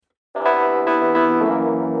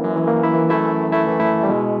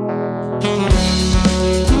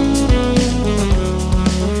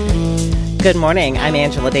Good morning. I'm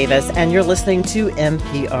Angela Davis, and you're listening to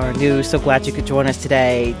NPR News. So glad you could join us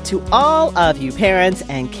today. To all of you parents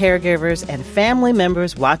and caregivers and family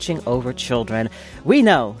members watching over children, we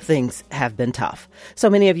know things have been tough. So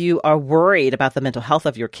many of you are worried about the mental health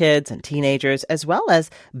of your kids and teenagers, as well as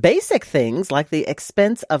basic things like the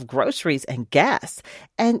expense of groceries and gas.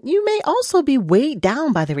 And you may also be weighed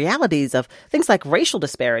down by the realities of things like racial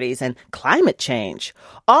disparities and climate change.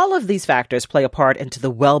 All of these factors play a part into the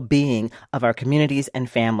well-being of our communities and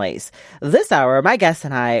families. This hour, my guests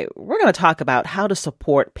and I, we're going to talk about how to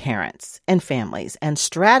support parents and families and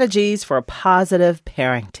strategies for positive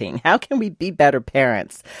parenting. How can we be better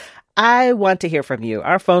parents? I want to hear from you.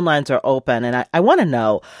 Our phone lines are open, and I want to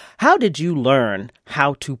know, how did you learn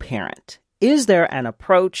how to parent? Is there an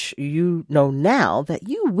approach you know now that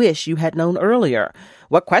you wish you had known earlier?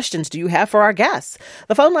 What questions do you have for our guests?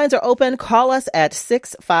 The phone lines are open. Call us at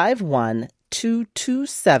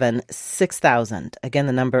 651-227-6000. Again,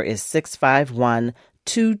 the number is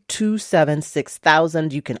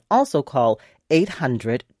 651-227-6000. You can also call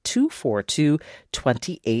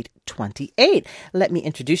 800-242-2828. Let me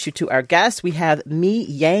introduce you to our guests. We have Mi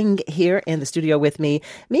Yang here in the studio with me.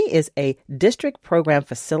 Mi is a district program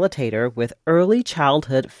facilitator with early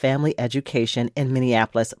childhood family education in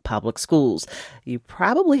Minneapolis Public Schools. You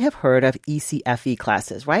probably have heard of ECFE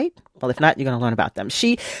classes, right? Well, if not, you're going to learn about them.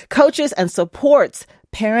 She coaches and supports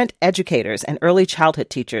parent educators and early childhood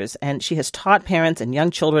teachers, and she has taught parents and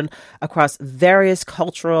young children across various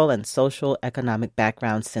cultural and social economic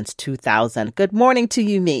backgrounds since 2000. Good morning to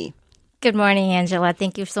you, Mi. Good morning, Angela.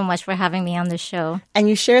 Thank you so much for having me on the show. And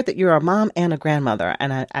you shared that you're a mom and a grandmother,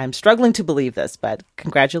 and I'm struggling to believe this, but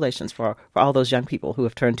congratulations for all those young people who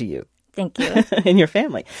have turned to you. Thank you. In your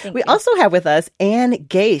family. We also have with us Anne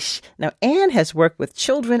Gaish. Now, Anne has worked with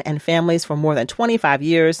children and families for more than 25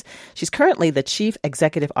 years. She's currently the Chief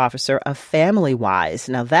Executive Officer of FamilyWise.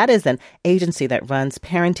 Now, that is an agency that runs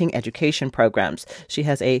parenting education programs. She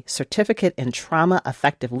has a certificate in trauma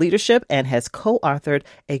affective leadership and has co-authored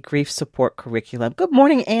a grief support curriculum. Good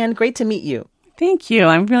morning, Anne. Great to meet you. Thank you.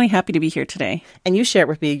 I'm really happy to be here today. And you shared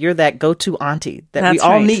with me, you're that go-to auntie that That's we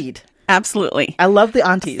all right. need. Absolutely. I love the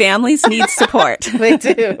aunties. Families need support. They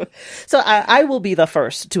do. So I will be the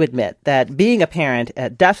first to admit that being a parent,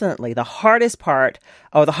 definitely the hardest part,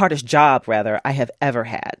 or the hardest job, rather, I have ever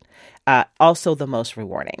had. Also the most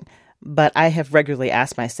rewarding. But I have regularly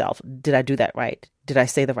asked myself, did I do that right? Did I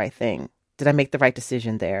say the right thing? Did I make the right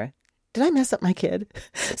decision there? Did I mess up my kid?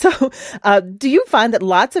 So do you find that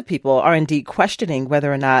lots of people are indeed questioning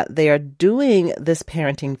whether or not they are doing this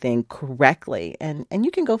parenting thing correctly? And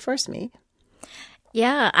you can go first, Mi.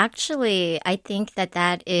 Yeah, actually, I think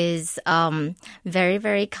that is very,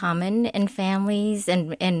 very common in families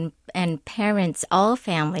and parents, all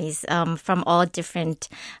families from all different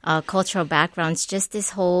cultural backgrounds. Just this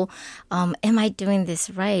whole, am I doing this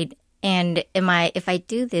right? And if I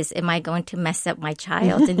do this, am I going to mess up my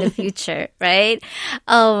child in the future, right?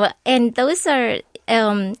 And those are,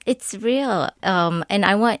 it's real. And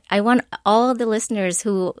I want all the listeners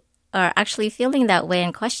who are actually feeling that way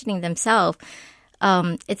and questioning themselves,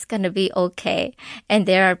 it's going to be okay. And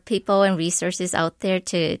there are people and resources out there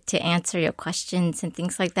to answer your questions and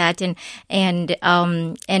things like that. And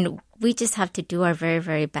we just have to do our very,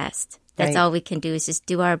 very best. That's all we can do is just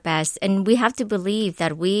do our best. And we have to believe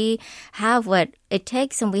that we have what it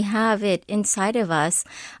takes and we have it inside of us.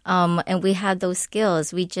 And we have those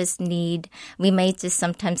skills. We may just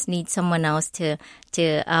sometimes need someone else to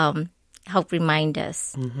help remind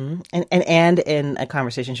us. Mm-hmm. And in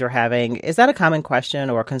conversations you're having, is that a common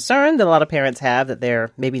question or concern that a lot of parents have, that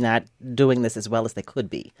they're maybe not doing this as well as they could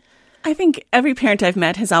be? I think every parent I've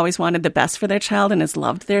met has always wanted the best for their child and has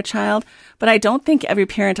loved their child, but I don't think every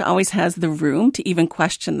parent always has the room to even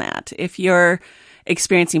question that. If you're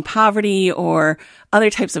experiencing poverty or other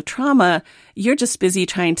types of trauma, you're just busy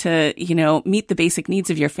trying to, meet the basic needs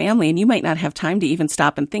of your family, and you might not have time to even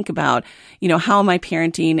stop and think about, how am I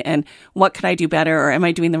parenting and what could I do better, or am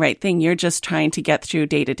I doing the right thing? You're just trying to get through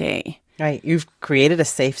day to day. Right. You've created a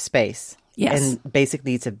safe space. Yes. And basic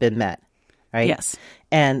needs have been met. Right? Yes.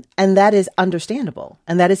 And that is understandable.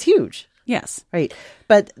 And that is huge. Yes. Right.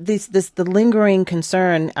 But the lingering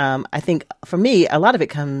concern, I think for me, a lot of it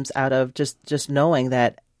comes out of just knowing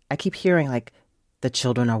that I keep hearing like the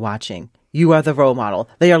children are watching. You are the role model.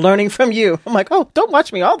 They are learning from you. I'm like, oh, don't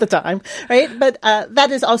watch me all the time. Right. But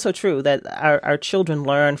that is also true that our children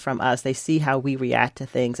learn from us. They see how we react to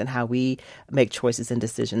things and how we make choices and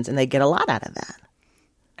decisions. And they get a lot out of that.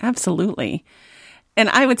 Absolutely. And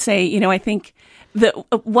I would say, I think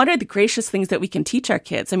what are the gracious things that we can teach our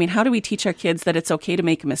kids? I mean, how do we teach our kids that it's okay to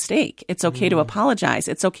make a mistake? It's okay to apologize.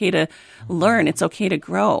 It's okay to learn. It's okay to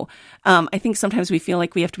grow. I think sometimes we feel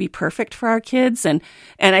like we have to be perfect for our kids. And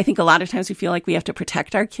I think a lot of times we feel like we have to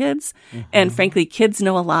protect our kids. And frankly, kids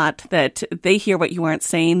know a lot, that they hear what you aren't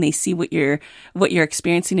saying. They see what you're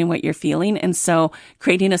experiencing and what you're feeling. And so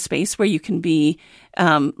creating a space where you can be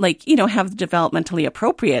have developmentally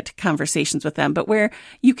appropriate conversations with them, but where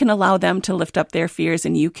you can allow them to lift up their fears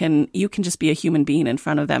and you can just be a human being in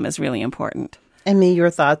front of them is really important. And me, your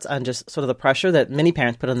thoughts on just sort of the pressure that many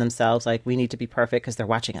parents put on themselves, like we need to be perfect because they're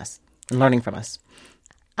watching us and learning from us.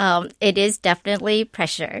 It is definitely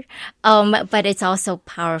pressure, but it's also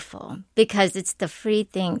powerful because it's the free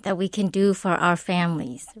thing that we can do for our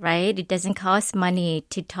families, right? It doesn't cost money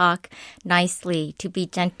to talk nicely, to be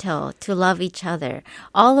gentle, to love each other.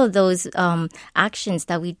 All of those actions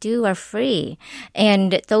that we do are free.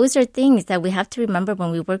 And those are things that we have to remember when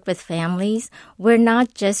we work with families. We're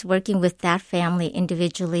not just working with that family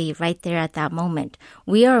individually right there at that moment.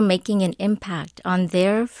 We are making an impact on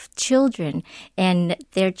their children and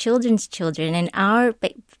their children's children and our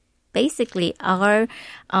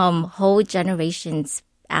whole generations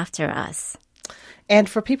after us. And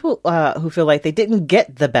for people who feel like they didn't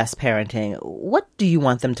get the best parenting, what do you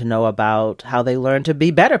want them to know about how they learn to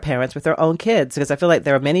be better parents with their own kids? Because I feel like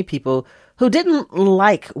there are many people who didn't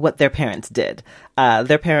like what their parents did,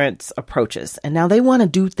 their parents' approaches, and now they want to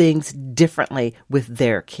do things differently with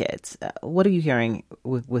their kids. What are you hearing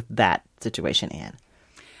with that situation, Anne?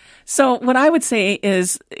 So what I would say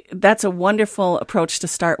is that's a wonderful approach to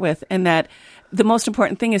start with, and that the most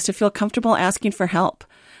important thing is to feel comfortable asking for help.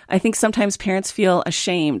 I think sometimes parents feel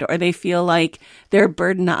ashamed, or they feel like they're a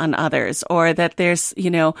burden on others, or that that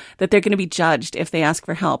they're going to be judged if they ask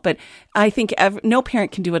for help. But I think no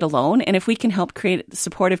parent can do it alone. And if we can help create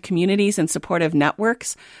supportive communities and supportive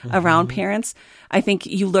networks around parents, I think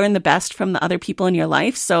you learn the best from the other people in your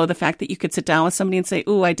life. So the fact that you could sit down with somebody and say,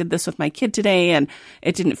 "Ooh, I did this with my kid today and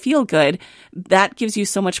it didn't feel good," that gives you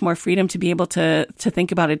so much more freedom to be able to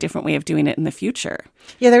think about a different way of doing it in the future.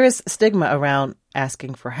 Yeah, there is stigma around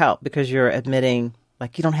asking for help because you're admitting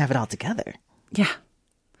like you don't have it all together. Yeah.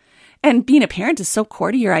 And being a parent is so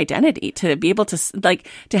core to your identity, to be able to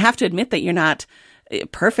to have to admit that you're not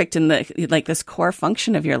perfect in this core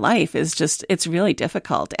function of your life is just, it's really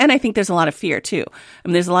difficult. And I think there's a lot of fear too. I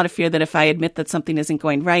mean, there's a lot of fear that if I admit that something isn't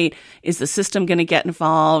going right, is the system going to get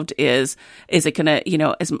involved? Is it going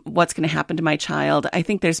to, what's going to happen to my child? I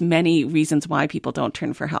think there's many reasons why people don't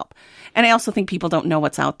turn for help. And I also think people don't know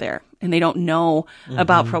what's out there, and they don't know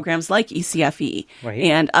about programs like ECFE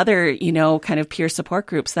and other, kind of peer support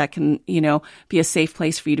groups that can, be a safe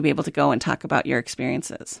place for you to be able to go and talk about your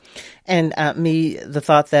experiences. And the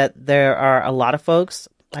thought that there are a lot of folks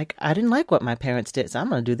like, I didn't like what my parents did, so I'm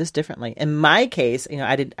going to do this differently. In my case,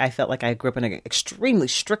 I felt like I grew up in an extremely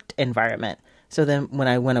strict environment. So then when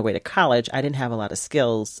I went away to college, I didn't have a lot of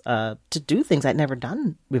skills to do things I'd never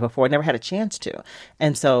done before, never had a chance to.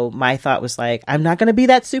 And so my thought was like, I'm not going to be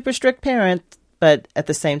that super strict parent, but at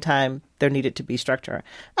the same time, there needed to be structure.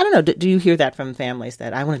 I don't know. Do you hear that from families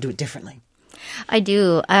that I want to do it differently? I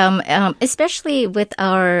do, especially with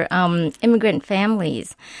our immigrant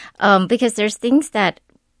families, because there's things that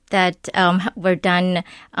were done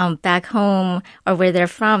back home or where they're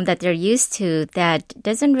from that they're used to that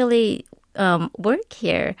doesn't really work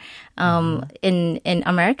here in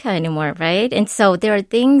America anymore, right? And so there are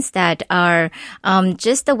things that are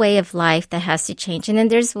just the way of life that has to change. And then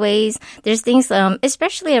there's things,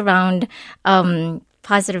 especially around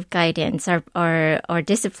positive guidance or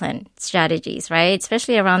discipline strategies, right?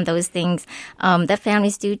 Especially around those things that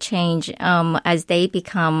families do change as they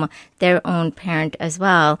become their own parent as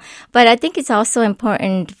well. But I think it's also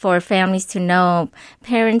important for families to know,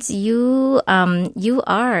 parents, you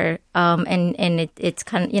are, and it's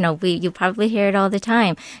kind of, you probably hear it all the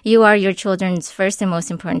time. You are your children's first and most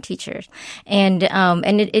important teachers, and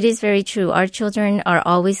it is very true. Our children are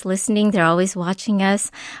always listening; they're always watching us.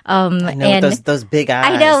 I know, and with those big eyes.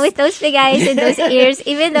 I know, with those big eyes and those ears,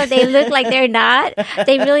 even though they look like they're not,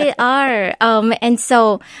 they really are. And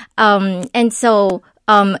so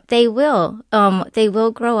they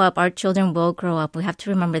will grow up. Our children will grow up. We have to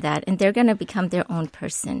remember that. And they're going to become their own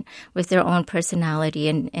person with their own personality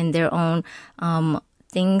and their own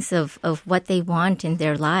things of what they want in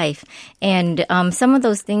their life. And some of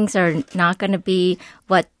those things are not going to be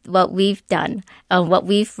what we've done, what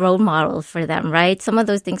we've role modeled for them, right? Some of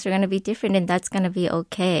those things are going to be different, and that's going to be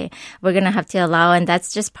okay. We're going to have to allow, and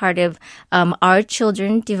that's just part of our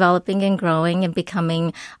children developing and growing and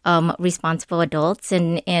becoming responsible adults,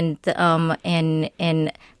 and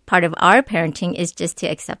part of our parenting is just to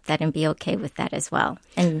accept that and be okay with that as well.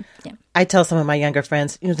 And yeah. I tell some of my younger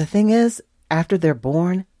friends, the thing is, after they're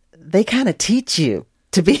born, they kind of teach you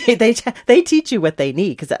to be, they teach you what they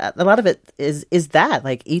need, because a lot of it is that,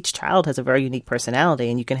 like, each child has a very unique personality,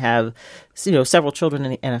 and you can have, several children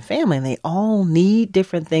in a family, and they all need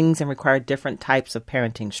different things and require different types of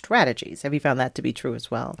parenting strategies. Have you found that to be true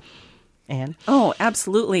as well, Anne? Oh,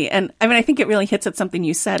 absolutely. And I mean, I think it really hits at something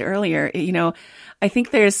you said earlier. I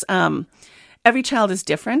think there's, every child is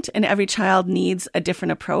different, and every child needs a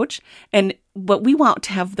different approach. But we want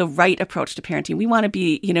to have the right approach to parenting. We want to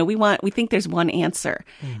be, we think there's one answer,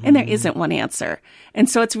 and there isn't one answer. And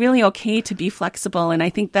so it's really okay to be flexible. And I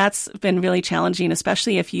think that's been really challenging,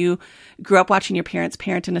 especially if you grew up watching your parents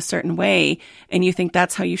parent in a certain way and you think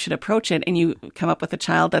that's how you should approach it, and you come up with a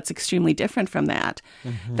child that's extremely different from that.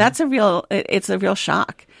 It's a real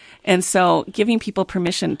shock. And so giving people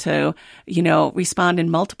permission to, respond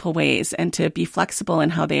in multiple ways and to be flexible in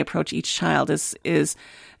how they approach each child is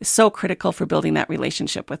so critical for building that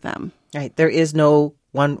relationship with them. Right. There is no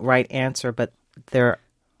one right answer, but there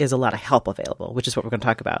is a lot of help available, which is what we're going to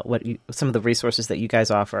talk about, some of the resources that you guys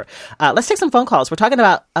offer. Let's take some phone calls. We're talking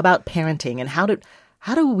about parenting and how do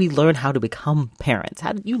we learn how to become parents?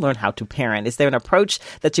 How did you learn how to parent? Is there an approach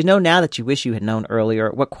that you know now that you wish you had known earlier?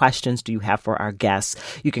 What questions do you have for our guests?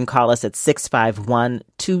 You can call us at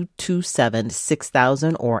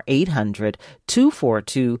 651-227-6000 or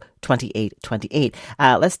 800-242-2828.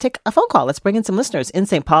 Let's take a phone call. Let's bring in some listeners. In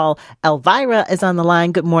St. Paul, Elvira is on the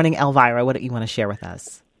line. Good morning, Elvira. What do you want to share with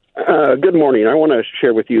us? Good morning. I want to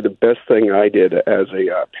share with you the best thing I did as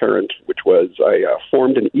a parent, which was I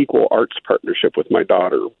formed an equal arts partnership with my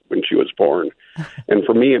daughter when she was born. And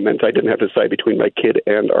for me, it meant I didn't have to decide between my kid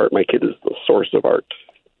and art. My kid is the source of art.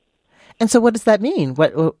 And so what does that mean?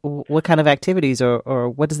 What kind of activities or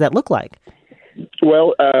what does that look like?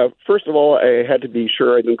 Well, first of all, I had to be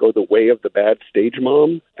sure I didn't go the way of the bad stage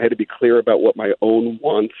mom. I had to be clear about what my own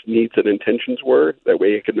wants, needs, and intentions were. That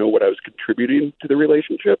way I could know what I was contributing to the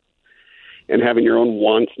relationship. And having your own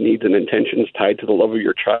wants, needs, and intentions tied to the love of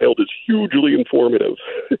your child is hugely informative.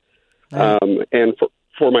 And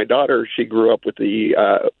for my daughter, she grew up with the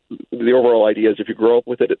overall idea is if you grow up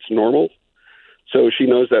with it, it's normal. So she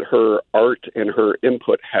knows that her art and her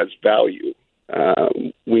input has value.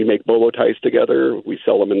 We make bolo ties together. We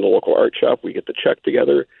sell them in the local art shop. We get the check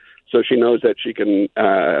together. So she knows that she can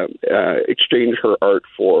exchange her art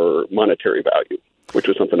for monetary value, which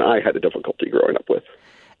was something I had a difficulty growing up with.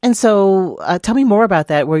 And so tell me more about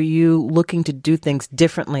that. Were you looking to do things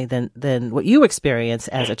differently than what you experienced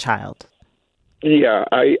as a child? Yeah,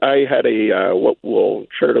 I had a what we'll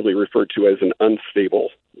charitably refer to as an unstable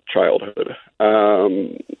childhood.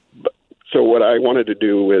 So what I wanted to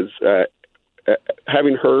do is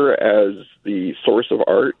having her as the source of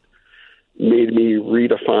art made me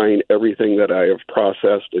redefine everything that I have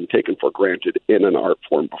processed and taken for granted in an art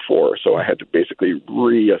form before. So I had to basically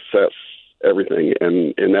reassess everything.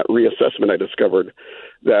 And in that reassessment, I discovered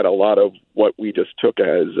that a lot of what we just took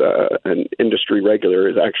as an industry regular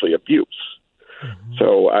is actually abuse. Mm-hmm.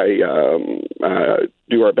 So I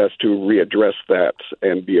do our best to readdress that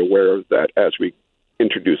and be aware of that as we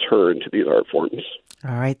introduce her into these art forms.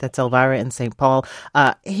 All right. That's Elvira in St. Paul.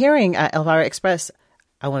 Hearing Elvira express,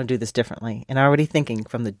 I want to do this differently, and already thinking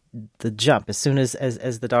from the jump, as soon as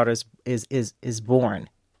the daughter is born,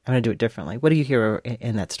 I'm going to do it differently. What do you hear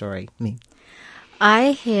in that story, Me? I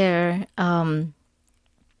hear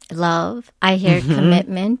love. I hear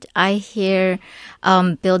commitment. I hear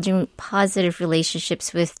building positive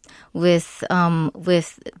relationships with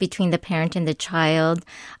between the parent and the child.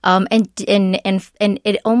 And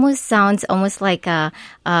it almost sounds almost like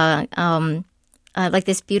like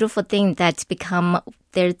this beautiful thing that's become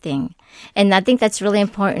their thing. And I think that's really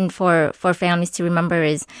important for families to remember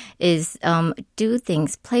is do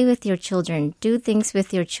things, play with your children, do things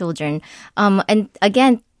with your children. And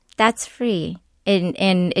again, that's free.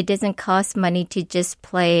 And it doesn't cost money to just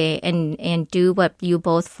play and do what you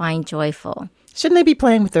both find joyful. Shouldn't they be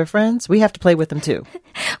playing with their friends? We have to play with them too.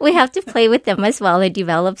 We have to play with them as well. It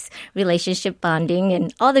develops relationship bonding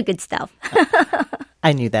and all the good stuff.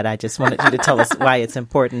 I knew that. I just wanted you to tell us why it's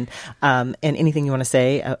important. And anything you want to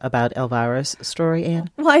say about Elvira's story, Anne?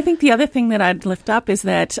 Well, I think the other thing that I'd lift up is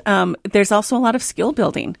that there's also a lot of skill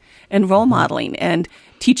building and role modeling and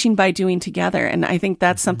teaching by doing together. And I think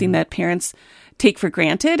that's something that parents take for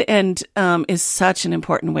granted and is such an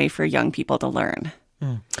important way for young people to learn.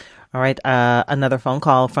 All right. Another phone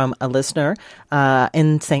call from a listener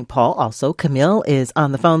in St. Paul also. Camille is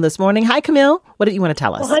on the phone this morning. Hi, Camille. What do you want to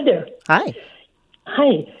tell us? Hi there. Hi.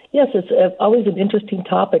 Hi. Yes, it's always an interesting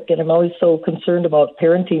topic, and I'm always so concerned about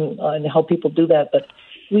parenting and how people do that. But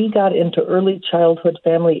we got into early childhood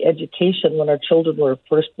family education when our children were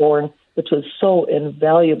first born, which was so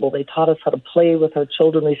invaluable. They taught us how to play with our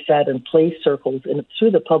children. We sat in play circles and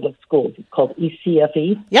through the public schools. It's called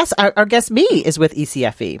ECFE. Yes, our guest B is with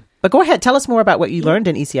ECFE. But go ahead, tell us more about what you learned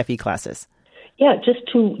in ECFE classes. Yeah, just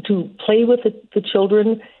to play with the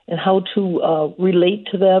children and how to relate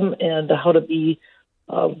to them and how to be,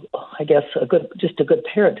 I guess, a good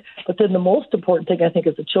parent. But then the most important thing, I think,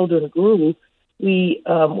 as the children grew, we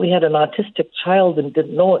had an autistic child and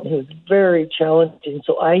didn't know it, and he was very challenging.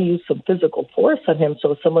 So I used some physical force on him.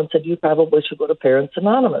 So someone said, you probably should go to Parents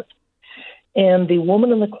Anonymous. And the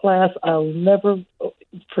woman in the class, I'll never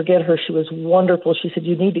forget her. She was wonderful. She said,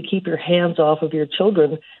 you need to keep your hands off of your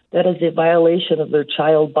children. That is a violation of their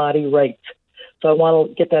child body rights. So I want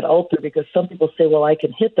to get that out there because some people say, well, I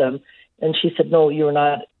can hit them. And she said, no, you're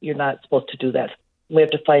not supposed to do that. We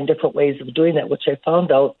have to find different ways of doing that, which I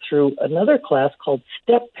found out through another class called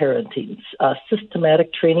STEP Parenting,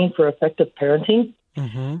 Systematic Training for Effective Parenting.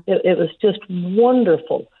 Mm-hmm. It was just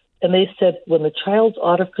wonderful. And they said, when the child's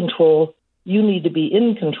out of control, you need to be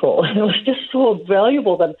in control. And it was just so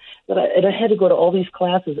valuable that I had to go to all these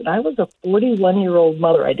classes. And I was a 41-year-old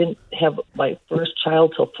mother. I didn't have my first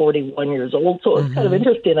child till 41 years old. So it was kind of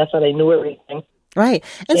interesting. I thought I knew everything. Right.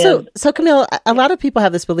 And so Camille, a lot of people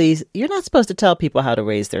have this belief you're not supposed to tell people how to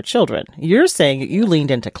raise their children. You're saying you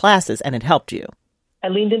leaned into classes and it helped you. I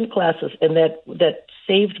leaned into classes, and that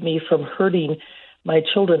saved me from hurting my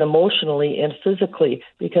children emotionally and physically,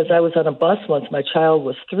 because I was on a bus once. My child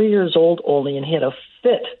was 3 years old only, and he had a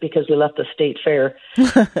fit because we left the state fair.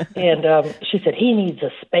 And she said, he needs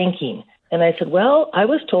a spanking. And I said, well, I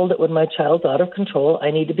was told that when my child's out of control,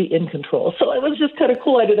 I need to be in control. So it was just kind of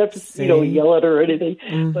cool. I didn't have to, yell at her or anything.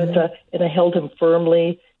 Mm-hmm. But and I held him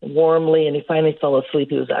firmly and warmly, and he finally fell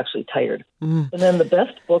asleep. He was actually tired. Mm. And then the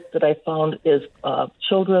best book that I found is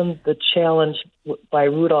Children, the Challenge by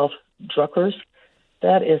Rudolph Druckers.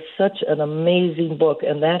 That is such an amazing book,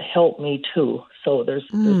 and that helped me too. So there's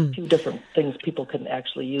a few different things people can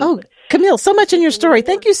actually use. Oh, Camille, so much in your story.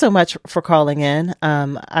 Thank you so much for calling in.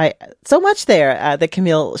 So much there that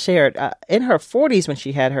Camille shared in her 40s when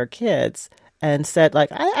she had her kids, and said, like,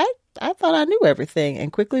 I thought I knew everything,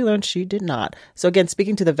 and quickly learned she did not. So again,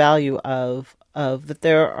 speaking to the value of that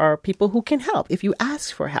there are people who can help if you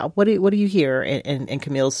ask for help. What do you hear in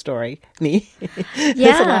Camille's story? Me?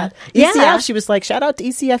 Yeah. ECF, she was like, shout out to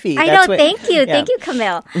ECFE. I know, thank you. Thank you,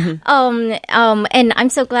 Camille. Mm-hmm. And I'm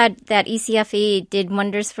so glad that ECFE did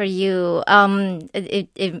wonders for you.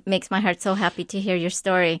 It makes my heart so happy to hear your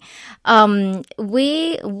story.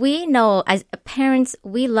 We know as parents,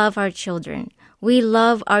 we love our children. We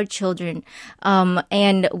love our children,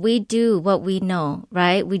 and we do what we know,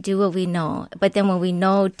 right? We do what we know. But then when we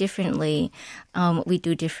know differently, we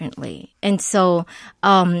do differently. And so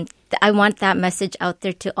I want that message out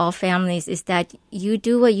there to all families is that you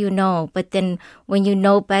do what you know, but then when you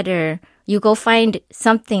know better, you go find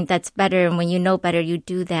something that's better. And when you know better, you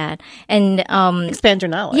do that. And expand your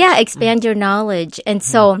knowledge. Yeah, expand your knowledge. And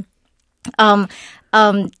so I'm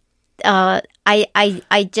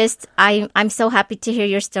so happy to hear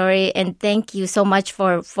your story, and thank you so much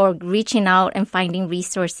for reaching out and finding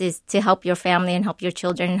resources to help your family and help your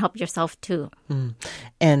children and help yourself too.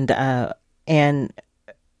 And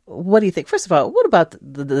what do you think? First of all, what about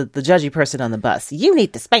the judgy person on the bus? You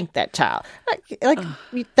need to spank that child.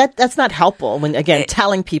 That's not helpful when, again,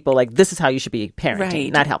 telling people, like, this is how you should be parenting.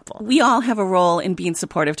 Right. Not helpful. We all have a role in being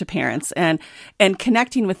supportive to parents, and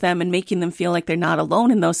connecting with them and making them feel like they're not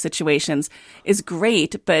alone in those situations is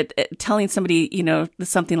great, but telling somebody,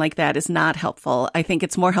 something like that is not helpful. I think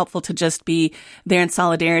it's more helpful to just be there in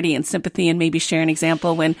solidarity and sympathy, and maybe share an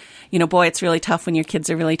example when, boy, it's really tough when your kids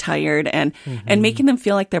are really tired, and making them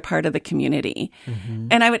feel like they're part of the community. Mm-hmm.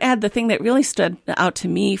 And I would add, the thing that really stood out to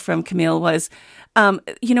me from Camille was,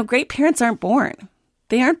 great parents aren't born.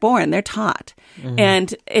 They aren't born, they're taught. Mm-hmm.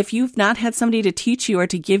 And if you've not had somebody to teach you or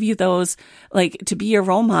to give you those, to be your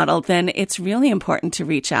role model, then it's really important to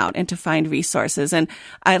reach out and to find resources. And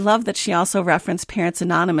I love that she also referenced Parents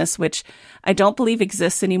Anonymous, which I don't believe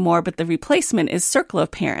exists anymore, but the replacement is Circle of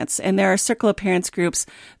Parents. And there are Circle of Parents groups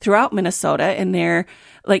throughout Minnesota, and they're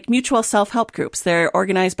like mutual self-help groups. They're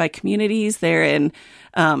organized by communities. They're in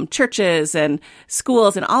churches and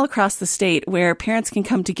schools and all across the state, where parents can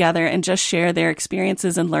come together and just share their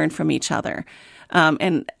experiences and learn from each other.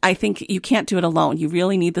 And I think you can't do it alone. You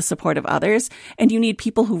really need the support of others, and you need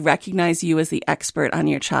people who recognize you as the expert on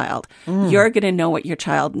your child. You're going to know what your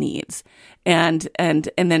child needs, and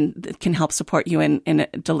then can help support you in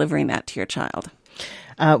delivering that to your child.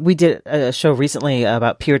 We did a show recently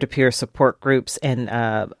about peer-to-peer support groups and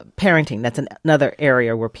parenting. That's another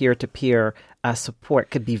area where peer-to-peer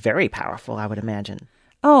support could be very powerful, I would imagine.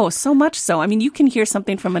 Oh, so much so. I mean, you can hear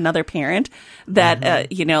something from another parent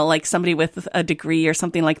that, like somebody with a degree or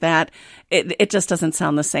something like that. It just doesn't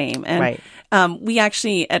sound the same. And we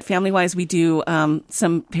actually, at FamilyWise, we do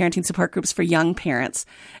some parenting support groups for young parents.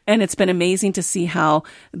 And it's been amazing to see how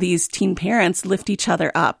these teen parents lift each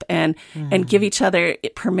other up and give each other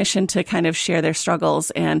permission to kind of share their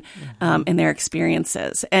struggles and their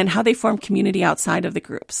experiences and how they form community outside of the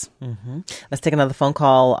groups. Let's take another phone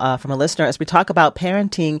call from a listener. As we talk about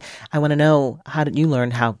parenting, I want to know, how did you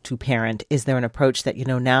learn how to parent? Is there an approach that you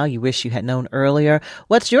know now you wish you had known earlier?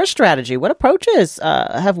 What's your strategy? What approaches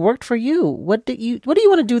have worked for you? What do you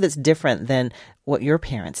want to do that's different than what your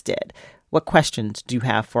parents did? What questions do you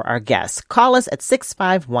have for our guests? Call us at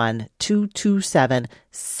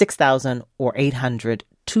 651-227-6000 or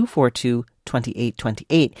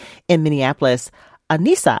 800-242-2828. In Minneapolis,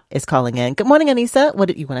 Anissa is calling in. Good morning, Anissa. What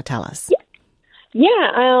did you want to tell us?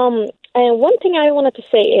 And one thing I wanted to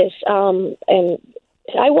say is, and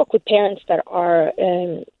I work with parents that are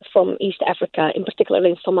from East Africa, in particular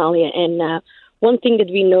in Somalia, and one thing that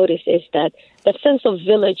we notice is that the sense of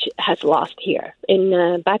village has lost here.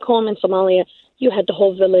 In back home in Somalia, you had the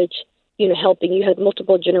whole village, helping. You had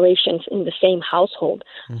multiple generations in the same household,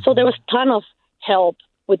 so there was a ton of help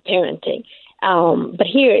with parenting. But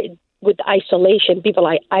here, with isolation, people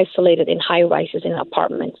are isolated in high rises in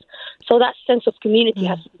apartments. So that sense of community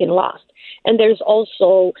has been lost. And there's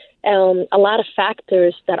also a lot of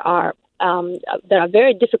factors that are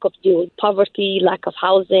very difficult to deal with: poverty, lack of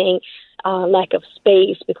housing, lack of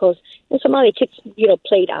space. Because in Somalia, kids,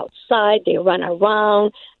 played outside, they run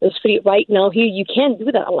around. It was free. Right now here, you can't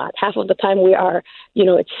do that a lot. Half of the time we are,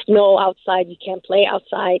 it's snow outside. You can't play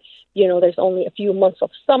outside. There's only a few months of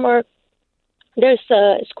summer. There's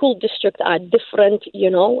school districts are different,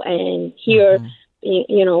 and here,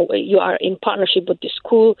 you are in partnership with the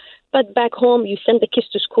school. But back home, you send the kids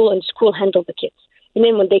to school and school handle the kids. And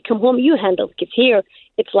then when they come home, you handle the kids. Here,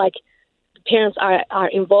 it's like the parents are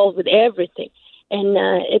involved with everything. And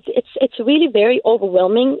it's really very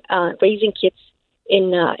overwhelming raising kids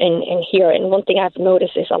in here. And one thing I've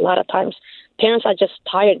noticed is a lot of times parents are just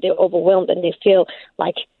tired, they're overwhelmed, and they feel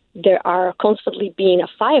like they are constantly being a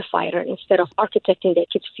firefighter instead of architecting their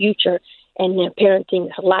kids' future and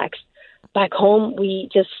parenting relax. Back home,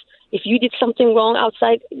 if you did something wrong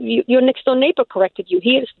outside, your next door neighbor corrected you.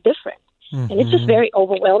 Here it's different. And it's just very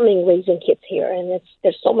overwhelming raising kids here. And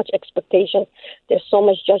there's so much expectation. There's so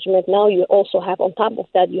much judgment. Now you also have, on top of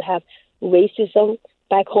that, you have racism.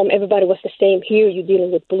 Back home, everybody was the same. Here, you're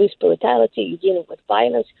dealing with police brutality. You're dealing with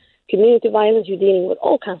violence, community violence. You're dealing with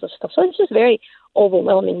all kinds of stuff. So it's just very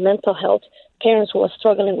overwhelming. Mental health. Parents who are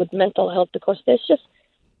struggling with mental health because it's just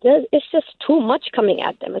too much coming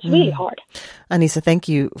at them. It's really hard. Anissa, thank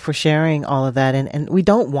you for sharing all of that. And we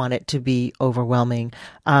don't want it to be overwhelming.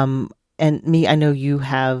 And Me, I know you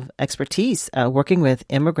have expertise working with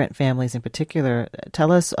immigrant families in particular.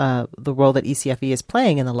 Tell us the role that ECFE is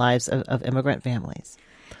playing in the lives of immigrant families.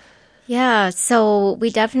 Yeah, so we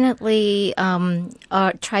definitely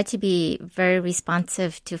try to be very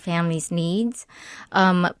responsive to families' needs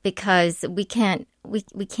because we can't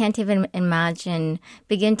even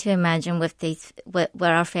begin to imagine what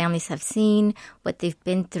our families have seen, what they've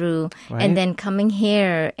been through, right. And then coming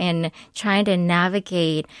here and trying to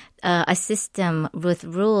navigate a system with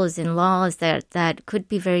rules and laws that could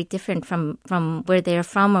be very different from where they're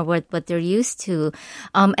from or what they're used to.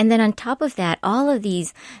 And then on top of that, all of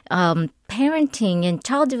these parenting and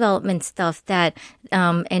child development stuff that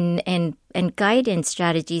and guidance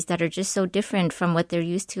strategies that are just so different from what they're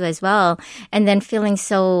used to as well. And then feeling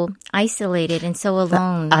so isolated and so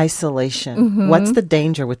alone. The isolation. What's the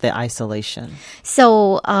danger with the isolation?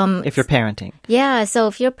 So, if you're parenting. Yeah. So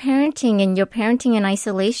if you're parenting and you're parenting in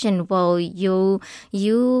isolation, well, you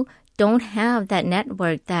don't have that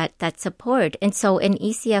network, that support. And so in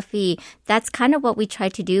ECFE, that's kind of what we try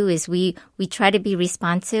to do is we try to be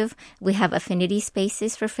responsive. We have affinity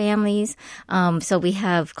spaces for families. So we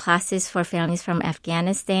have classes for families from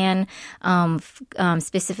Afghanistan,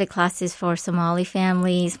 specific classes for Somali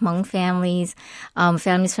families, Hmong families,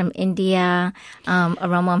 families from India,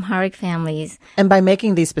 Oromo Amharic families. And by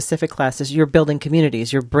making these specific classes, you're building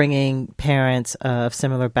communities. You're bringing parents of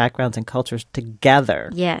similar backgrounds and cultures together.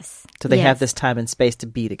 Yes. So they have Yes. this time and space to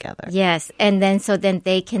be together. Yes, and then so then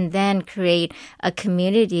they can then create a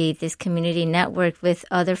community, this community network with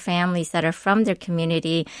other families that are from their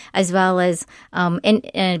community, as well as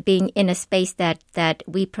being in a space that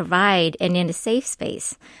we provide and in a safe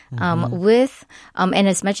space. And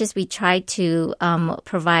as much as we try to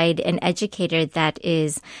provide an educator that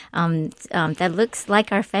is that looks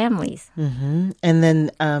like our families. And then,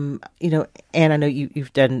 Anne, I know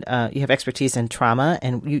you've done, you have expertise in trauma,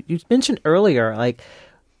 and you mentioned earlier, like,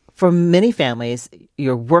 for many families,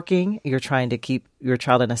 you're working, you're trying to keep your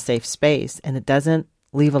child in a safe space, and it doesn't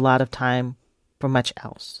leave a lot of time for much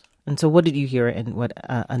else. And so what did you hear in what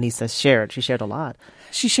Anissa shared? She shared a lot.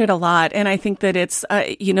 She shared a lot. And I think that it's,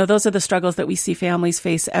 those are the struggles that we see families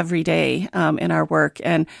face every day in our work.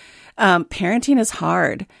 And parenting is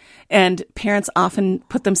hard, and parents often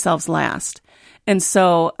put themselves last. And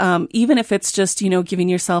so even if it's just, giving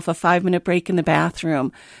yourself a 5-minute break in the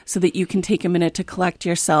bathroom so that you can take a minute to collect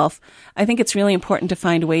yourself, I think it's really important to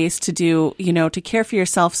find ways to do, to care for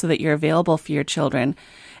yourself so that you're available for your children.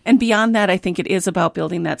 And beyond that, I think it is about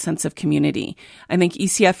building that sense of community. I think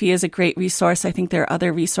ECFE is a great resource. I think there are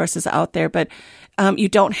other resources out there, but you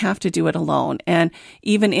don't have to do it alone. And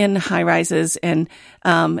even in high rises and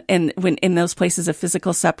when in those places of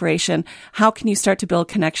physical separation, how can you start to build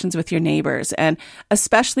connections with your neighbors? And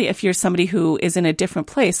especially if you're somebody who is in a different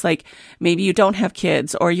place, like maybe you don't have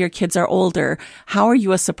kids or your kids are older, how are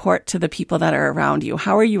you a support to the people that are around you?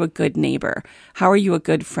 How are you a good neighbor? How are you a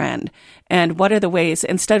good friend? And what are the ways,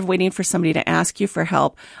 instead of waiting for somebody to ask you for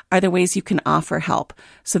help, are there ways you can offer help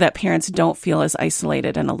so that parents don't feel as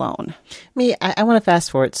isolated and alone? I want to fast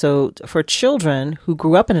forward. So for children who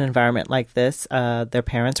grew up in an environment like this, their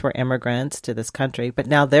parents were immigrants to this country, but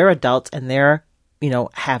now they're adults and they're,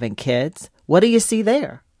 having kids. What do you see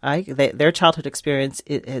there? Their childhood experience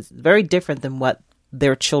is very different than what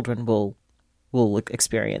their children will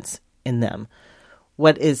experience in them.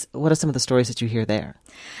 What are some of the stories that you hear there?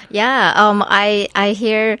 Yeah, I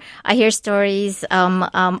hear stories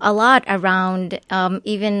a lot around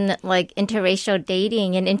even like interracial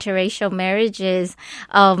dating and interracial marriages,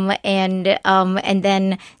 and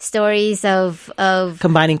then stories of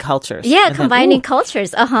combining cultures. Yeah, combining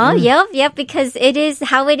cultures. Yep, because it is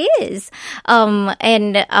how it is. And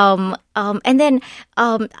then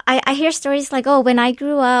I hear stories like, when I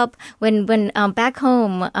grew up, when back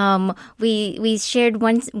home, we shared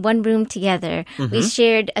one room together. We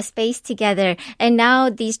shared a space together, and now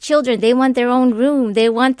these children, they want their own room. They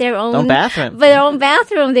want their own bathroom.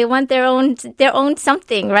 They want their own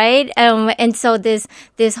something, right? And so this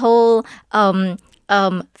whole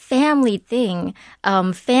family thing,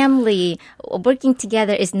 family working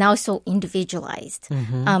together is now so individualized.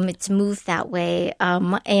 It's moved that way.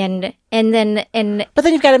 But then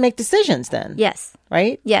you've got to make decisions then. Yes.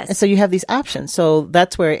 Right? Yes. And so you have these options. So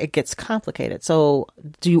that's where it gets complicated. So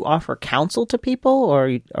do you offer counsel to people or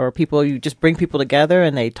you just bring people together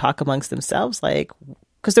and they talk amongst themselves?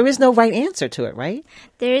 Because there is no right answer to it, right?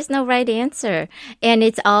 There is no right answer. And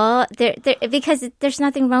it's all there because there's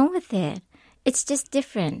nothing wrong with it. It's just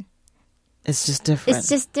different. It's just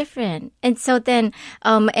different. And so then,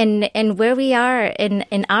 and where we are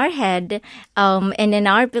in our head, and in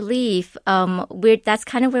our belief, that's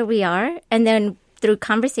kind of where we are. And then through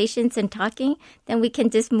conversations and talking, then we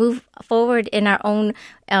can just move forward in our own,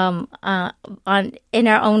 in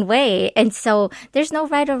our own way. And so there's no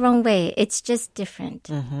right or wrong way. It's just different.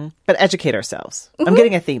 But educate ourselves. I'm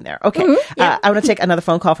getting a theme there. Okay. Yeah. I want to take another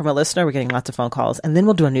phone call from a listener. We're getting lots of phone calls, and then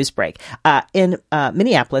we'll do a news break. In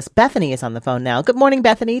Minneapolis, Bethany is on the phone now. Good morning,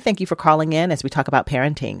 Bethany. Thank you for calling in as we talk about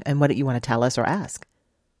parenting. And what do you want to tell us or ask?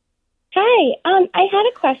 Hi. I had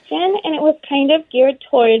a question, and it was kind of geared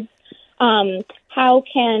towards how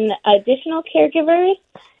can additional caregivers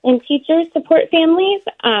and teachers support families?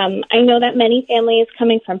 I know that many families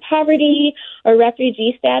coming from poverty or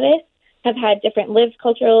refugee status have had different lived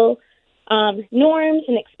cultural norms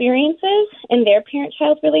and experiences in their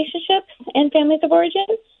parent-child relationships and families of origin.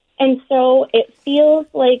 And so it feels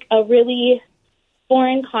like a really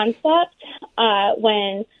foreign concept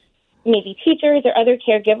when maybe teachers or other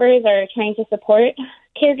caregivers are trying to support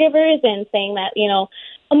caregivers and saying that,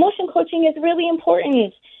 emotion coaching is really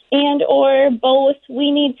important, and or both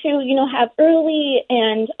we need to, have early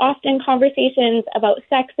and often conversations about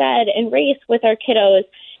sex ed and race with our kiddos.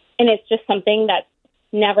 And it's just something that's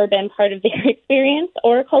never been part of their experience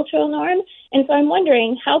or cultural norm. And so I'm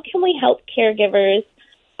wondering, how can we help caregivers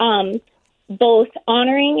both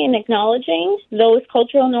honoring and acknowledging those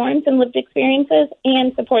cultural norms and lived experiences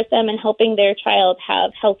and support them in helping their child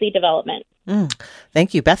have healthy development?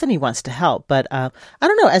 Thank you. Bethany wants to help, but I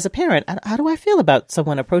don't know. As a parent, how do I feel about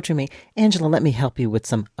someone approaching me? Angela, let me help you with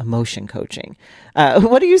some emotion coaching.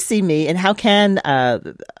 What do you see me, and how can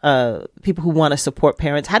people who want to support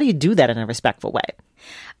parents, how do you do that in a respectful way?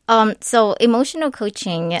 So emotional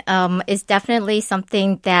coaching is definitely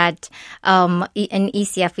something that in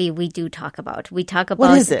ECFE we do talk about. We talk about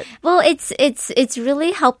what is it? Well, it's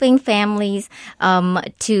really helping families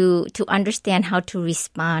to understand how to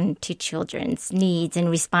respond to children's needs and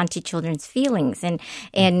respond to children's feelings, and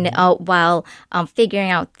while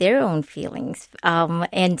figuring out their own feelings,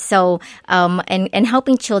 and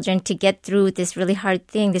helping children to get through this really hard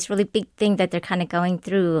thing, this really big thing that they're kind of going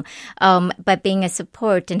through, by being a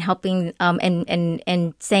support and helping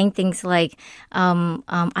and saying things like, I'm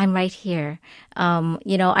right here.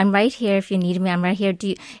 I'm right here if you need me. I'm right here.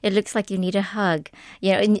 It looks like you need a hug.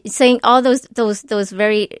 And saying all those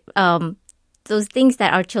very those things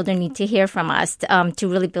that our children need to hear from us to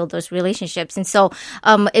really build those relationships. And so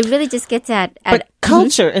it really just gets at but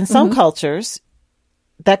culture in some cultures,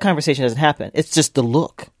 that conversation doesn't happen. It's just the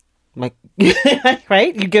look, like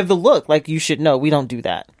right. You give the look like you should know. We don't do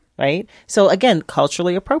that. Right. So again,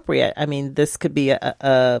 culturally appropriate. I mean, this could be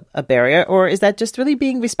a barrier, or is that just really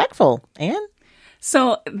being respectful? Anne?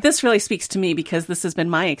 So this really speaks to me because this has been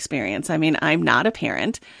my experience. I mean, I'm not a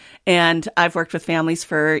parent, and I've worked with families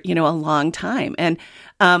for, a long time. And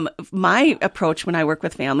my approach when I work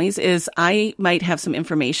with families is I might have some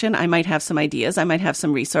information, I might have some ideas, I might have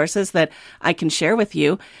some resources that I can share with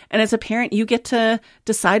you. And as a parent, you get to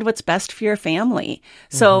decide what's best for your family.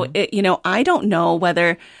 So, I don't know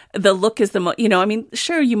whether the look is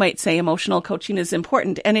sure, you might say emotional coaching is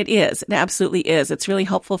important, and it is. It absolutely is. It's really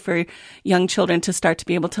helpful for young children to start to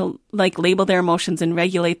be able to label their emotions and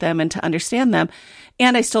regulate them and to understand them.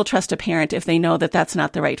 And I still trust a parent if they know that that's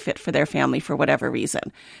not the right fit for their family for whatever reason.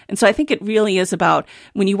 And so I think it really is about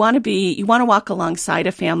when you want to walk alongside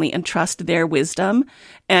a family and trust their wisdom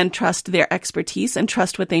and trust their expertise and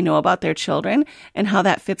trust what they know about their children and how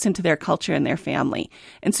that fits into their culture and their family.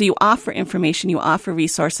 And so you offer information, you offer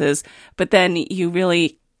resources, but then you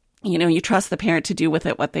really you trust the parent to do with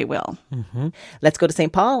it what they will. Mm-hmm. Let's go to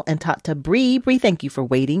St. Paul and talk to Bree. Bree, thank you for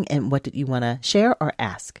waiting. And what did you want to share or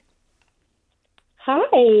ask? Hi.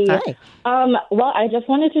 Hi. Well, I just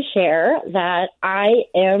wanted to share that I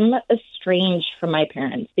am estranged from my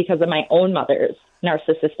parents because of my own mother's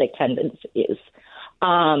narcissistic tendencies.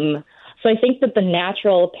 So I think that the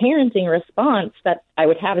natural parenting response that I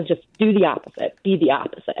would have is just do the opposite, be the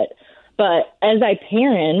opposite. But as I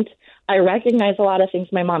parent, I recognize a lot of things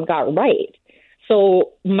my mom got right.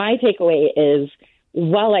 So my takeaway is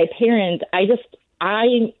while I parent,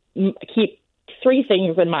 I keep three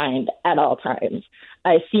things in mind at all times.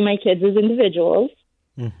 I see my kids as individuals.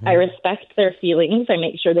 Mm-hmm. I respect their feelings. I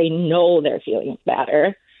make sure they know their feelings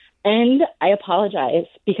matter. And I apologize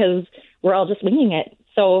because we're all just winging it.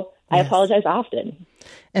 So I apologize often.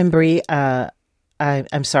 And Bree,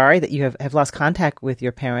 I'm sorry that you have lost contact with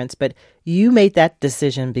your parents, but you made that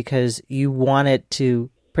decision because you wanted to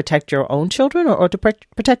protect your own children or to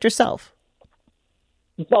protect yourself?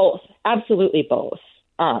 Both. Absolutely both.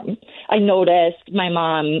 I noticed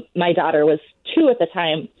my daughter was 2 at the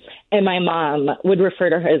time, and my mom would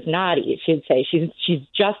refer to her as naughty. She'd say, she's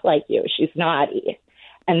just like you. She's naughty.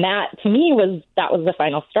 And that, to me, was the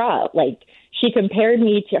final straw. She compared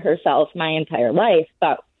me to herself my entire life.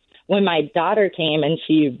 But when my daughter came and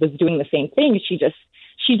she was doing the same thing, she just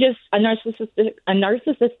a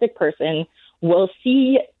narcissistic person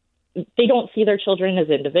they don't see their children as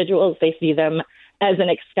individuals. They see them as an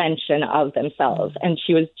extension of themselves. And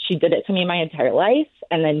she did it to me my entire life.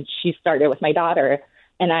 And then she started with my daughter,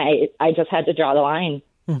 and I just had to draw the line.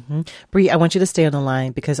 Mm-hmm. Bree, I want you to stay on the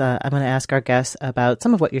line because I'm going to ask our guests about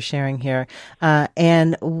some of what you're sharing here.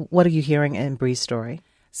 And what are you hearing in Bree's story?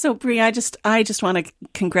 So, Bree, I just want to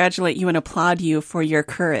congratulate you and applaud you for your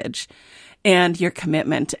courage and your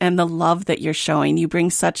commitment and the love that you're showing. You bring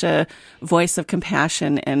such a voice of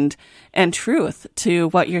compassion and truth to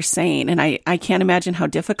what you're saying. And I can't imagine how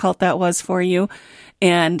difficult that was for you.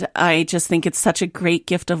 And I just think it's such a great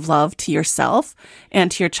gift of love to yourself and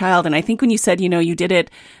to your child. And I think when you said, you did it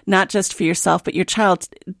not just for yourself, but your child,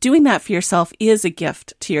 doing that for yourself is a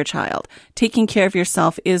gift to your child. Taking care of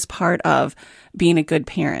yourself is part of being a good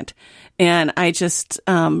parent. And I just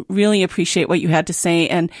really appreciate what you had to say.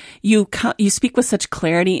 And you speak with such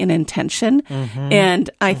clarity and intention. Mm-hmm. And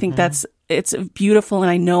I think it's beautiful.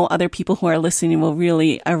 And I know other people who are listening will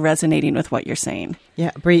really are resonating with what you're saying.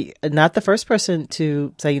 Yeah, Bree, not the first person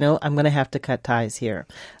to say, I'm going to have to cut ties here.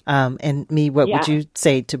 And me, what would you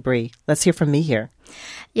say to Bree? Let's hear from me here.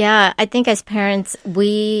 Yeah, I think as parents,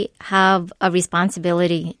 we have a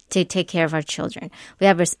responsibility to take care of our children. We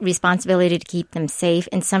have a responsibility to keep them safe.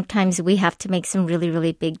 And sometimes we have to make some really,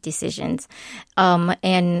 really big decisions,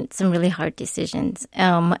 and some really hard decisions.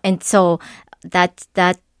 And so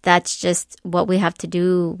that's just what we have to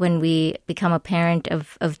do when we become a parent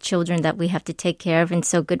of children that we have to take care of. And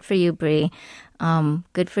so good for you, Bree.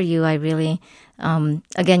 Good for you. I really,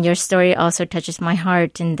 again, your story also touches my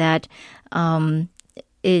heart in that, I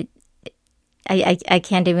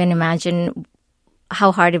can't even imagine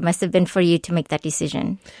how hard it must have been for you to make that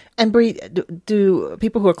decision. And Bree, do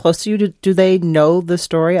people who are close to you, do they know the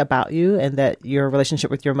story about you and that your relationship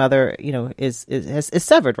with your mother, is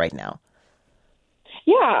severed right now?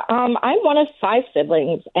 Yeah, I'm one of 5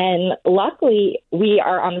 siblings, and luckily we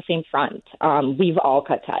are on the same front. We've all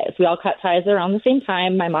cut ties. We all cut ties around the same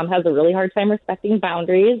time. My mom has a really hard time respecting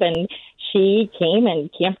boundaries, and she came and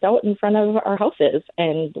camped out in front of our houses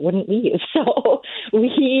and wouldn't leave. So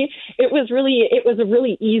it was a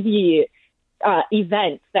really easy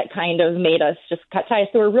event that kind of made us just cut ties.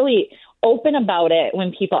 So we're really open about it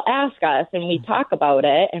when people ask us, and we talk about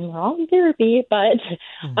it, and we're all in therapy, but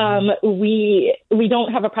we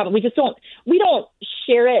don't have a problem. We don't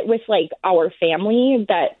share it with like our family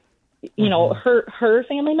that, her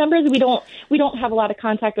family members. We don't have a lot of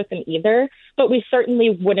contact with them either, but we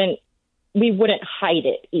certainly wouldn't hide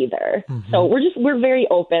it either. So we're very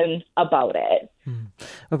open about it.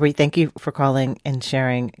 Well, Bree, thank you for calling and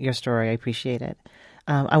sharing your story. I appreciate it.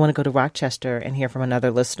 I want to go to Rochester and hear from another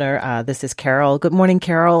listener. This is Carol. Good morning,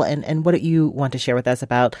 Carol. And what do you want to share with us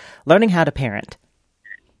about learning how to parent?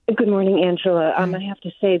 Good morning, Angela. I have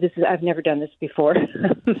to say I've never done this before,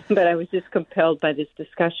 but I was just compelled by this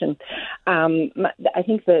discussion. I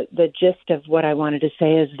think the gist of what I wanted to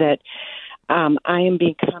say is that I am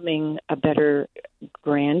becoming a better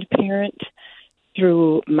grandparent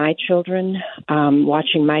through my children,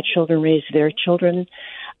 watching my children raise their children.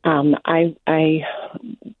 I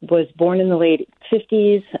was born in the late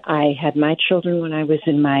 50s. I had my children when I was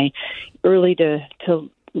in my early to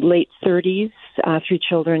late 30s, 3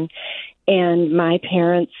 children. And my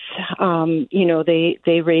parents,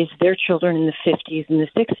 they raised their children in the 50s and the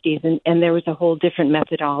 60s, and there was a whole different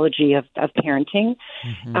methodology of parenting,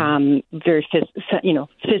 very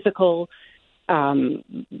physical.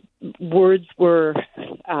 Words were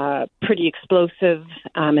pretty explosive,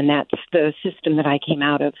 and that's the system that I came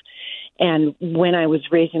out of. And when I was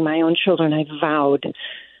raising my own children, I vowed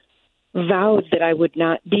that I would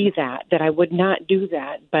not be that I would not do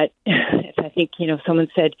that. But I think, someone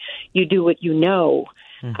said, you do what you know.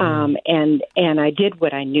 And I did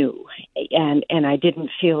what I knew, and I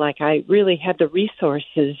didn't feel like I really had the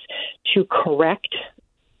resources to correct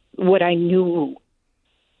what I knew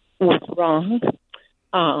was wrong.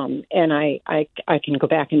 And I can go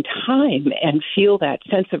back in time and feel that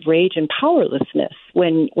sense of rage and powerlessness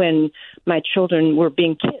when my children were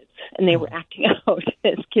being kids and they were acting out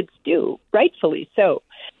as kids do, rightfully so.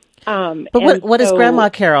 But what does Grandma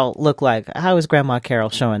Carol look like? How is Grandma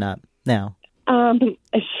Carol showing up now? Well,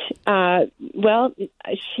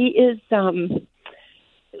 she is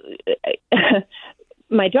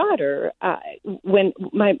my daughter. When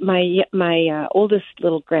my oldest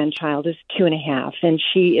little grandchild is 2.5, and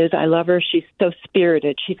she is. I love her. She's so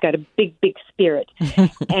spirited. She's got a big spirit,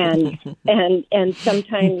 and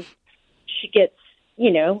sometimes she gets,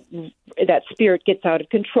 that spirit gets out of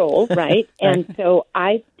control, right? And so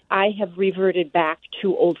I have reverted back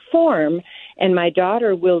to old form, and my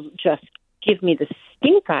daughter will just give me the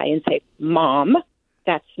stink eye and say, "Mom,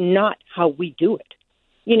 that's not how we do it."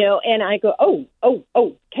 And I go,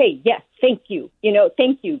 okay, yes, thank you,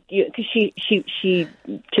 thank you, because she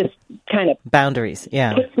just kind of boundaries,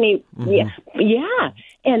 puts me, yeah,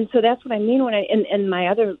 and so that's what I mean when and my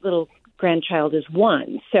other little grandchild is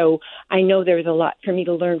 1, so I know there's a lot for me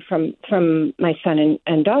to learn from my son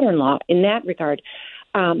and daughter-in-law in that regard.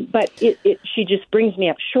 But she just brings me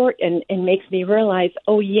up short and makes me realize,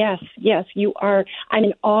 oh, yes, you are. I'm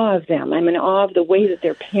in awe of them. I'm in awe of the way that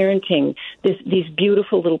they're parenting these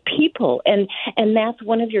beautiful little people. And that's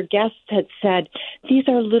one of your guests had said, these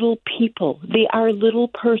are little people. They are little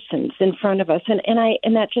persons in front of us. And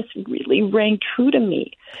that just really rang true to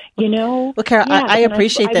me, Well, Carol, I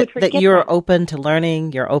appreciate that you're open to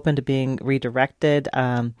learning. You're open to being redirected.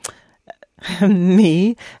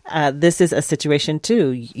 This is a situation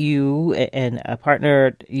too. You and a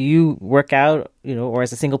partner, you work out, or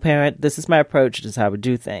as a single parent, this is my approach. This is how I would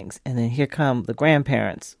do things. And then here come the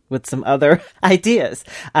grandparents with some other ideas.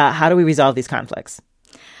 How do we resolve these conflicts?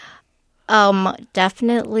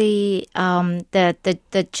 definitely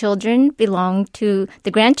the children belong to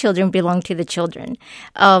the grandchildren belong to the children.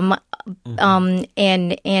 And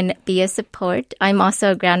be a support. I'm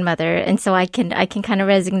also a grandmother, and so I can kind of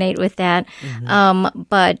resonate with that.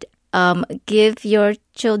 But give your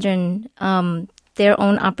children their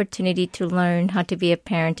own opportunity to learn how to be a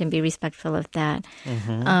parent and be respectful of that.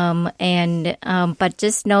 But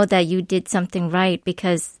just know that you did something right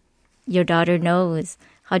because your daughter knows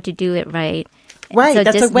how to do it right. Right, so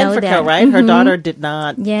that's a win for Carol, right? Her daughter did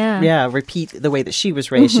not repeat the way that she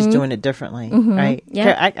was raised. She's doing it differently, right?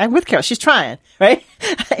 Yeah. I'm with Carol. She's trying, right?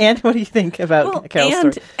 And what do you think about Carol's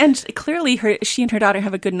story? And clearly she and her daughter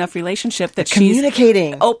have a good enough relationship that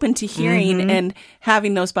communicating. She's open to hearing and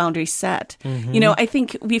having those boundaries set. You know, I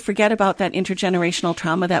think we forget about that intergenerational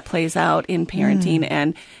trauma that plays out in parenting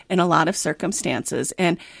and in a lot of circumstances.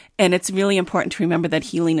 And it's really important to remember that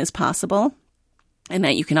healing is possible and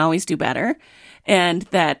that you can always do better. And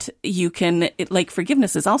that you can,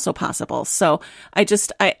 forgiveness is also possible. So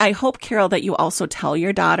I hope, Carol, that you also tell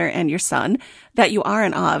your daughter and your son that you are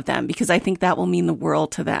in awe of them, because I think that will mean the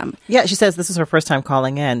world to them. Yeah, she says this is her first time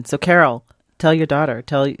calling in. So, Carol, tell your daughter,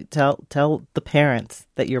 tell the parents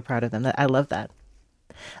that you're proud of them. I love that.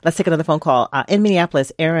 Let's take another phone call. In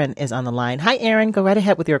Minneapolis, Erin is on the line. Hi, Erin. Go right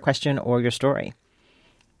ahead with your question or your story.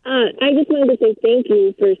 I just wanted to say thank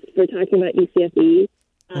you for talking about ECFE.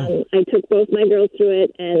 I took both my girls through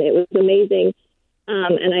it, and it was amazing.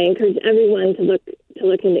 And I encourage everyone to look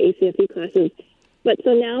into ACFE classes. But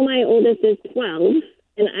so now my oldest is 12,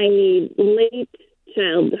 and I need late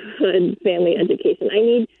childhood family education. I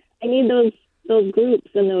need those groups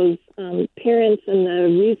and those parents and the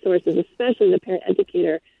resources, especially the parent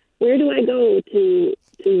educator. Where do I go to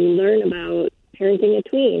learn about parenting a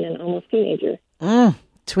tween and almost teenager?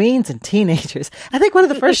 Tweens and teenagers. I think one of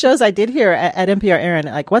the first shows I did here at NPR, Erin,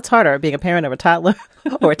 what's harder, being a parent of a toddler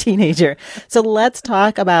or a teenager? So let's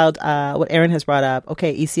talk about what Erin has brought up.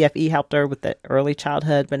 Okay, ECFE helped her with the early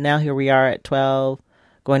childhood, but now here we are at 12,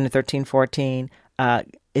 going to 13, 14.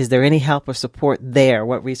 Is there any help or support there?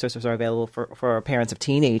 What resources are available for parents of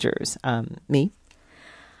teenagers? Me?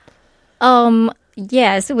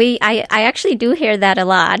 Yes, I actually do hear that a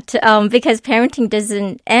lot because parenting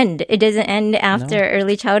doesn't end. It doesn't end after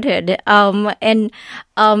early childhood.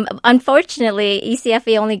 Unfortunately,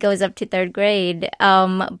 ECFE only goes up to third grade.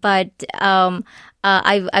 I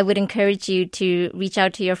would encourage you to reach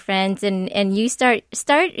out to your friends and you start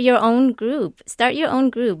your own group. Start your own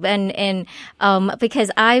group and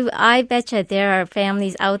because I betcha there are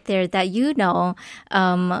families out there that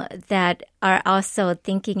that are also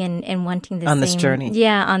thinking and wanting the same on this journey.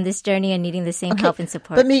 Yeah, on this journey and needing the same help and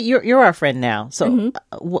support. But you're our friend now. So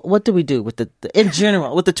what do we do with in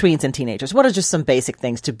general with the tweens and teenagers? What are just some basic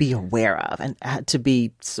things to be aware of and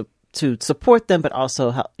to support them, but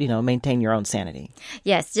also help, maintain your own sanity?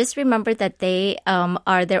 Yes, just remember that they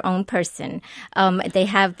are their own person.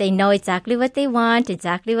 They know exactly what they want,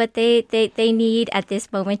 exactly what they need at this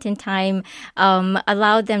moment in time.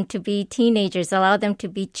 Allow them to be teenagers, allow them to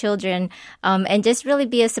be children, and just really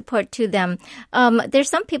be a support to them. There's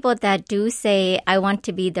some people that do say, I want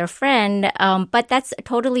to be their friend, but that's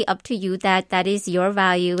totally up to you. That is your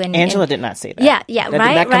value. And Angela did not say that. Yeah, that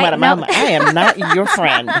right. Did not come out of my mouth. I am not your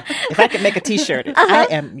friend. If I could make a T-shirt, I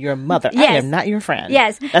am your mother. Yes. I am not your friend.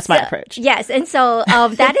 Yes. That's my approach. Yes. And so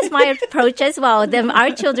that is my approach as well.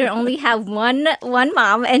 Our children only have one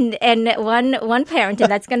mom and one parent,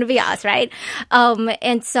 and that's going to be us, right?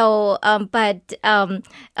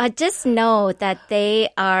 Just know that they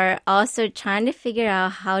are also trying to figure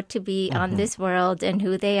out how to be on this world and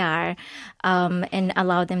who they are, and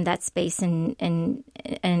allow them that space and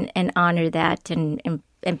honor that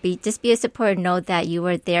and be a support. Know that you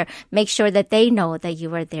are there. Make sure that they know that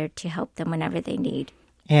you are there to help them whenever they need.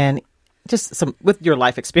 And just with your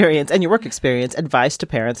life experience and your work experience, advice to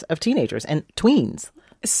parents of teenagers and tweens.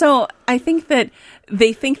 So I think that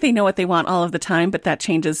they think they know what they want all of the time, but that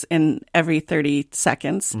changes in every 30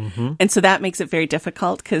 seconds. And so that makes it very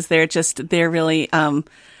difficult because they're really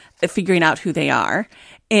figuring out who they are.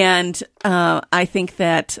 And I think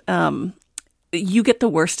that you get the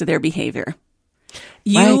worst of their behavior.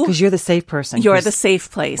 Right, because you're the safe person. You're the safe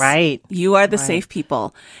place. Right. You are the safe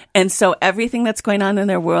people. And so everything that's going on in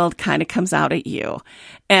their world kind of comes out at you.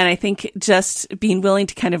 And I think just being willing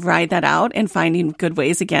to kind of ride that out and finding good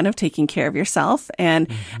ways, again, of taking care of yourself.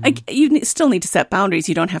 And you still need to set boundaries.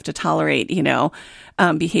 You don't have to tolerate,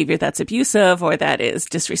 behavior that's abusive or that is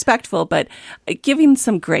disrespectful, but giving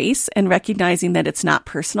some grace and recognizing that it's not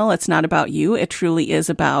personal. It's not about you. It truly is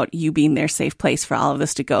about you being their safe place for all of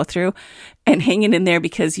this to go through and hanging in there there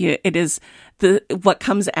because it is what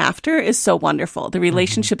comes after is so wonderful. The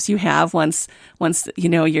relationships you have once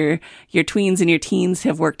your tweens and your teens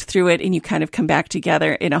have worked through it, and you kind of come back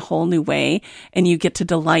together in a whole new way, and you get to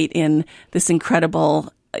delight in this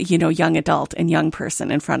incredible young adult and young person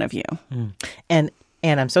in front of you. And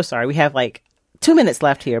I'm so sorry, we have 2 minutes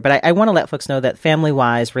left here, but I want to let folks know that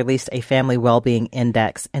FamilyWise released a family well-being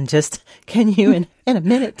index. And just, can you, in a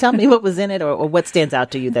minute, tell me what was in it or what stands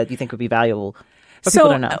out to you that you think would be valuable?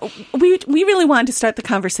 So we really wanted to start the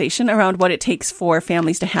conversation around what it takes for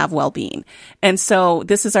families to have well-being. And so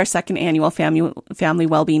this is our second annual family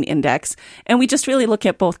well-being index. And we just really look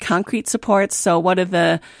at both concrete supports. So what are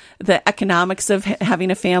the economics of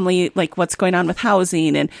having a family, like what's going on with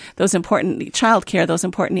housing and those important childcare, those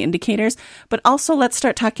important indicators. But also let's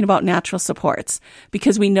start talking about natural supports,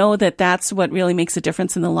 because we know that that's what really makes a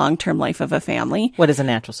difference in the long-term life of a family. What is a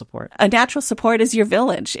natural support? A natural support is your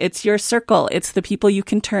village. It's your circle. It's the people you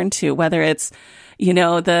can turn to, whether it's, your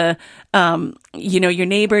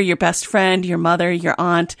neighbor, your best friend, your mother, your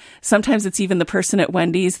aunt. Sometimes it's even the person at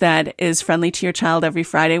Wendy's that is friendly to your child every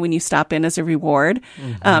Friday when you stop in as a reward,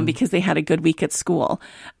 because they had a good week at school.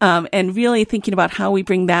 And really thinking about how we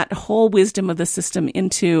bring that whole wisdom of the system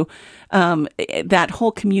into that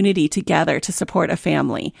whole community together to support a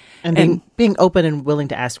family. And being open and willing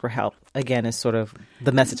to ask for help, again, is sort of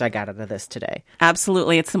the message I got out of this today.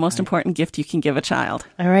 Absolutely. It's the most important gift you can give a child.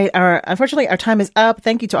 All right. Unfortunately, our time is up.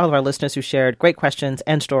 Thank you to all of our listeners who shared great questions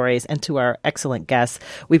and stories, and to our excellent guests.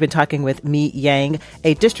 We've been talking with Mi Yang,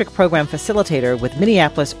 a district program facilitator with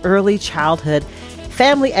Minneapolis Early Childhood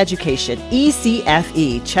Family Education,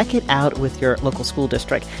 ECFE. Check it out with your local school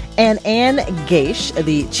district. And Ann Gaish,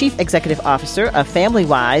 the Chief Executive Officer of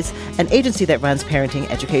FamilyWise, an agency that runs parenting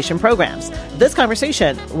education programs. This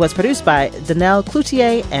conversation was produced by Danelle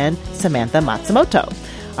Cloutier and Samantha Matsumoto.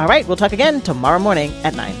 All right, we'll talk again tomorrow morning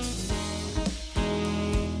at 9.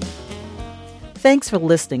 Thanks for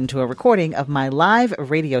listening to a recording of my live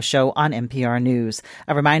radio show on NPR News.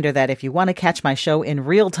 A reminder that if you want to catch my show in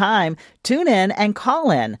real time, tune in and call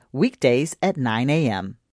in weekdays at 9 a.m.